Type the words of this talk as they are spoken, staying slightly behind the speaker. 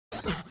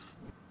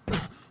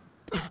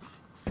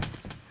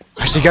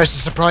Actually goes to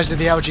surprise with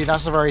the LG.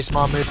 That's a very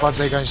smart move.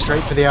 Bodzo going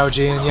straight for the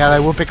LG, and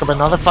yellow will pick up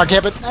another frag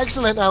here, but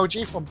excellent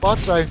LG from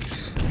Bodzo.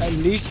 At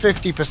least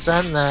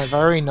 50% there.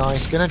 Very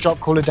nice. Gonna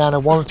drop Cooler down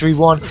at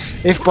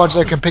 1-3-1. If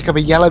Bodzo can pick up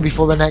a yellow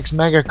before the next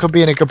mega, could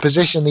be in a good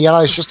position. The yellow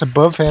is just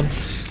above him.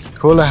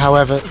 Cooler,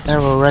 however, they're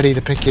all ready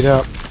to pick it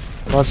up.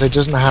 Bodzo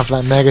doesn't have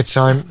that mega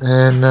time,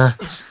 and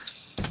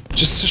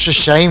just such a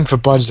shame for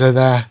Bodzo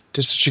there.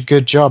 Did such a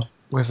good job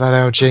with that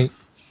LG.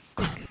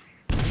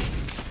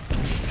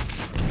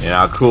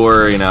 Yeah,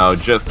 Cooler, you know,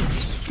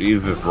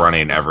 he's just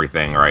running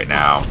everything right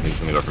now. He's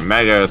going to go from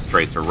Mega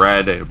straight to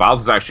Red.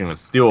 Bowser's actually going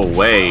to steal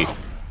away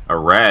a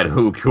Red.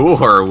 Who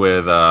Cooler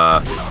with,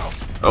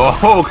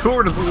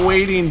 Cooler just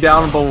waiting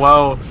down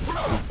below.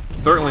 He's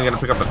certainly going to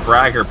pick up the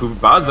frag here.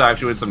 Bowser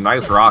actually with some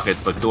nice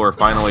rockets, but Cooler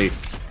finally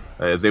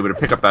is able to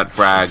pick up that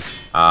frag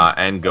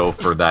and go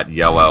for that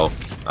yellow.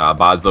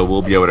 Bodzo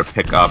will be able to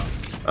pick up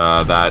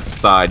that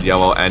side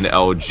yellow and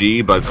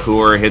LG, but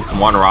Cooler hits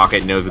one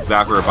rocket, knows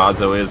exactly where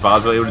Bodzo is.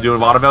 Bodzo able to do a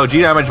lot of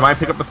LG damage, might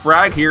pick up the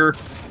frag here,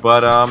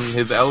 but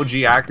his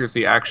LG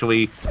accuracy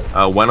actually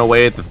went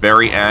away at the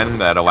very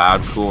end. That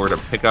allowed Cooler to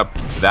pick up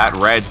that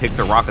Red, takes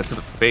a rocket to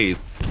the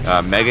face.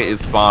 Mega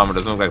is spawned, but it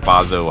doesn't look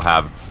like Bodzo will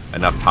have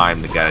enough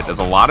time to get it. There's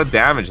a lot of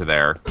damage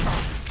there,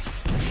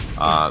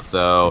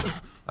 so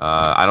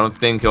I don't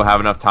think he'll have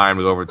enough time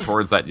to go over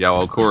towards that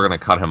yellow. Cooler gonna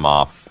cut him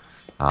off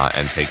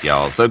and take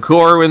yellow. So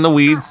Cooler in the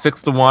weeds,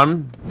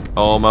 6-1,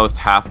 almost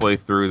halfway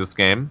through this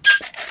game.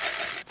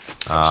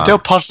 Still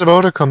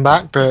possible to come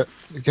back, but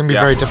it can be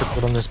very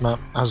difficult on this map,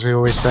 as we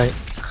always say.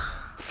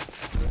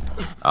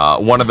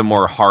 One of the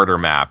more harder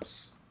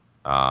maps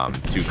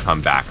to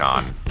come back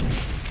on.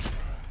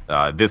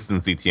 This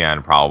and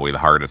CTN probably the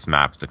hardest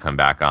maps to come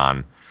back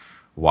on,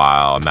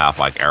 while a map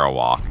like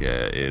Aerowalk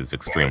is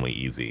extremely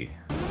easy.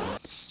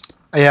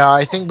 Yeah,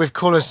 I think with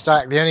Cooler's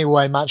stack, the only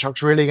way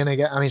Matrock's really going to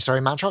get...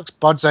 Matrock's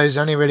Bodzo's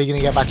only really going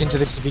to get back into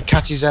this if he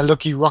catches a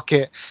lucky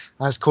rocket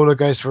as Cooler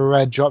goes for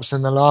Red, drops in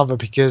the lava,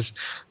 because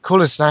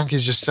Cooler's stack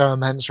is just so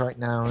immense right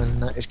now,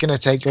 and it's going to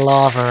take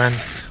lava and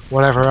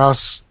whatever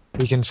else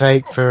he can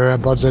take for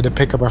Bodzo to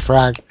pick up a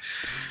frag.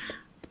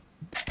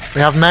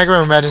 We have Mega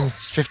and Red in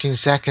 15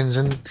 seconds,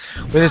 and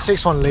with a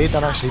 6-1 lead,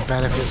 that actually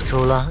benefits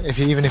Cooler,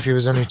 even if he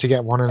was only to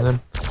get one of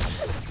them.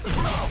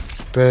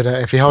 But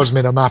if he holds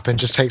middle map and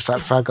just takes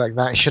that frag like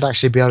that, he should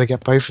actually be able to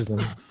get both of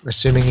them.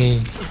 Assuming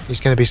he's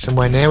going to be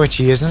somewhere near, which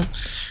he isn't.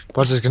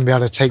 Bodzo's going to be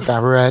able to take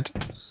that Red.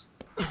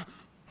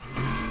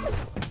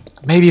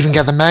 Maybe even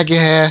get the Mega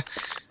here.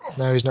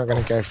 No, he's not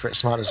going to go for it.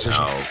 Smart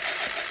decision. No.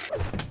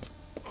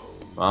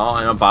 Well,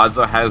 I know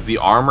Bodzo has the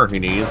armor he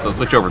needs, so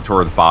switch over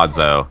towards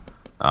Bodzo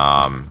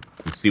and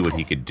see what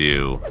he could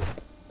do.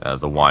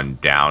 The one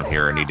down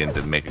here, needing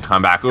to make a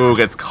comeback. Ooh,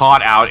 gets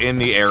caught out in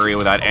the area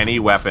without any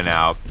weapon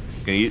out.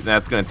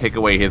 That's going to take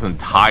away his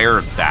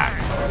entire stack.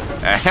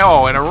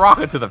 Hell, and a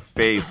rocket to the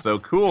face. So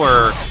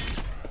Cooler,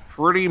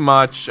 pretty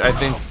much, I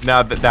think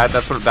now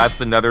that's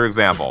another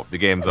example. The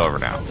game's over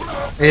now.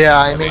 Yeah,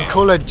 I mean,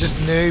 Cooler just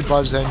knew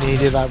Bodzo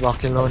needed that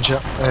rocket launcher,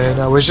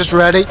 and was just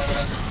ready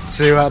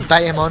to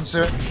bait him onto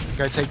it.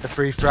 Go take the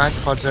free frag.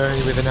 Bodzo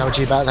only with an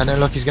LG back then, and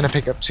look, he's going to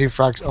pick up 2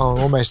 frags. Oh,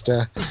 almost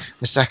a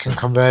second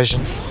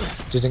conversion.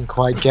 Didn't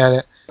quite get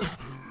it.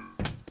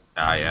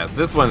 Yes,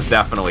 this one's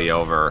definitely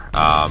over.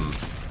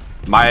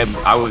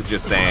 I was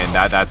just saying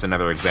that's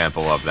another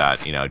example of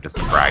that, you know, just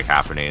a frag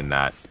happening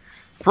that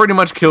pretty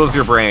much kills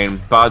your brain.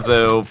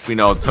 Bodzo, you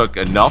know, took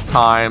enough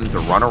time to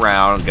run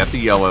around, get the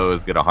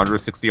yellows, get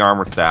 160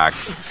 armor stack,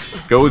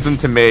 goes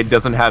into mid,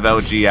 doesn't have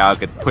LG out,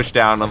 gets pushed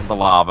down into the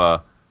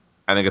lava,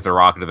 and then gets a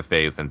rocket to the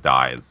face and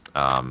dies.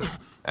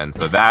 And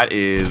so that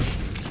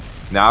is,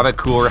 now that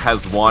Cooler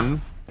has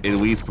won at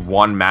least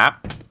one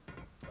map,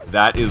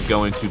 that is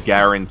going to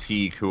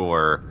guarantee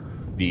Cooler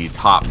the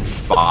top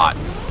spot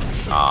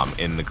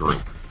in the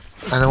group.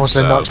 And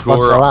also knocks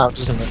Bodzo out,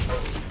 doesn't it?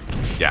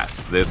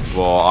 Yes, this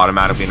will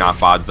automatically knock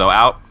Bodzo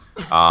out.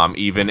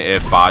 Even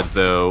if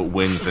Bodzo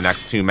wins the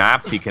next 2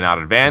 maps, he cannot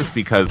advance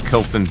because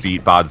Kilson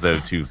beat Bodzo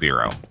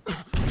 2-0.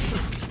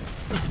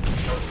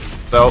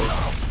 So,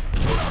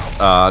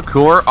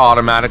 Cooler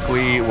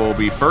automatically will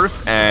be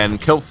first,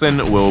 and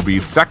Kilson will be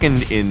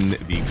second in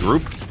the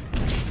group.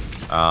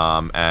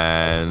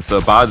 And so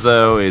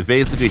Bodzo is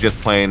basically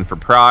just playing for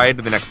pride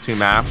the next 2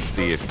 maps,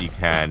 see if he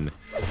can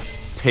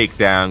take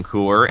down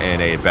Cooler in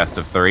a best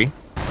of 3.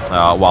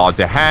 While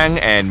Dehang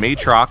and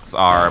Matrox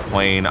are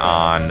playing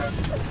on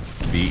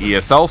the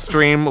ESL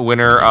stream.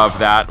 Winner of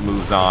that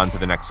moves on to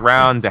the next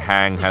round.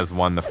 Dehang has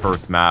won the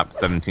first map,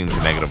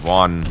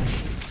 17-1.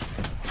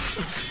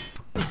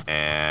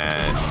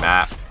 And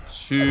map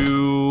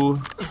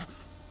 2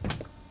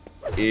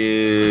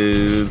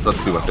 is, let's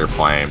see what they're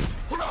playing,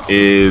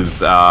 is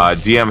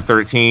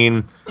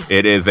dm13.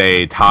 It is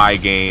a tie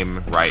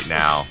game right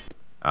now.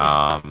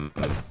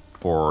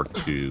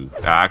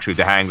 4-2. Actually,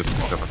 Dehang just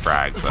picked up a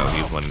frag, so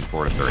he's winning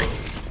 4-3.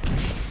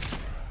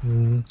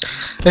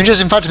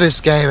 Interesting fact of this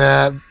game,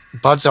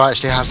 Bodzo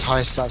actually has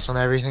high stats on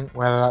everything,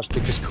 whether that's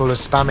because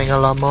Cooler's spamming a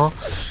lot more.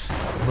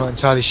 I'm not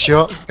entirely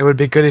sure. It would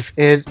be good if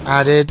it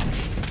added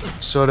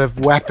sort of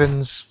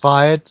weapons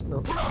fired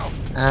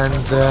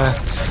and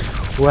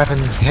weapon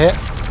hit,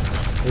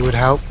 it would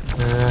help.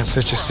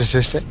 Such a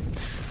statistic.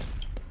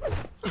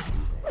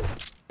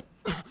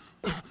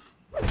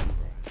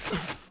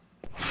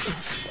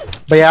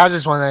 But yeah, as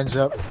this one ends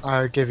up,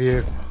 I'll give you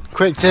a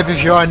quick tip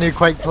if you are a new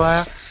Quake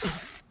player.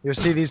 You'll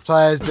see these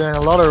players doing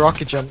a lot of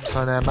rocket jumps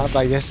on a map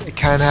like this. It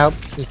can help.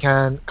 You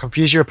can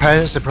confuse your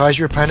opponent, surprise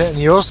your opponent, and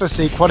you also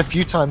see quite a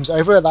few times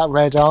over at that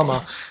red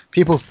armor,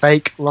 people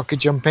fake rocket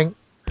jumping.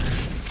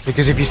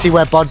 Because if you see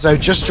where bodzo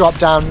just dropped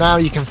down now,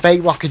 you can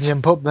fake rocket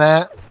jump up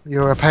there.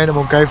 Your opponent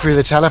will go through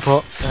the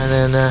teleport,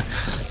 and then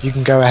you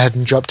can go ahead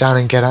and drop down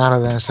and get out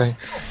of there. So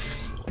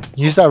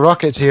use that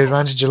rocket to your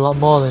advantage a lot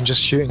more than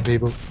just shooting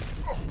people.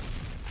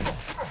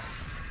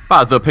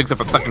 bodzo picks up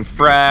a second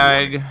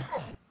frag.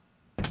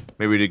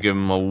 Maybe to give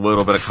him a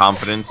little bit of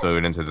confidence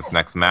moving into this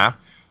next map.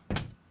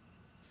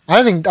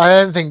 I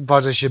don't think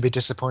bodzo should be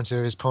disappointed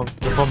with his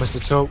performance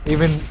at all,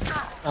 even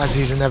as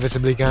he's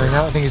inevitably going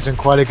out. I think he's done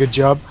quite a good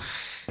job.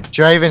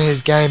 Draven,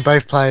 his game,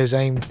 both players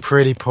aimed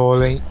pretty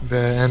poorly,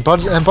 and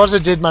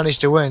bodzo did manage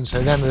to win. So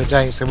at the end of the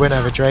day, it's a win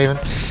over Draven.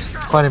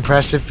 It's quite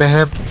impressive for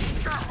him,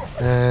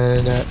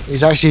 and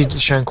he's actually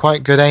shown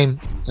quite good aim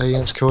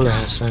against Cooler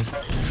here. So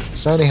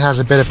certainly has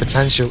a bit of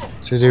potential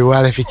to do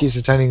well if he keeps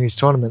attending these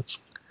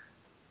tournaments.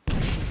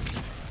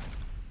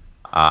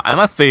 I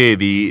must say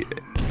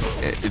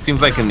it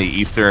seems like in the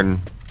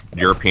Eastern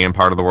European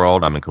part of the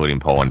world, I'm including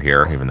Poland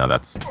here, even though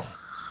that's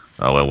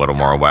a little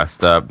more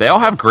west. They all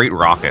have great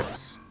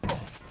rockets.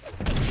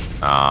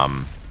 I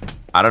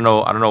don't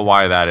know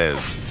why that is.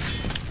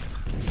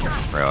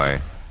 Really.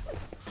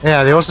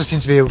 Yeah, they also seem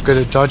to be good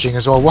at dodging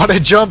as well. What a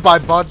jump by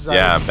bodzo!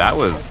 Yeah, that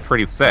was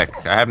pretty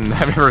sick. I've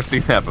never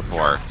seen that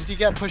before. Did he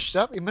get pushed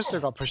up? He must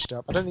have got pushed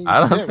up. I don't think.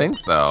 I don't think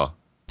so.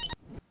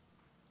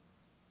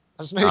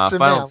 That's made some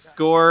final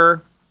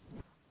score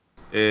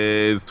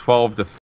is 12-3.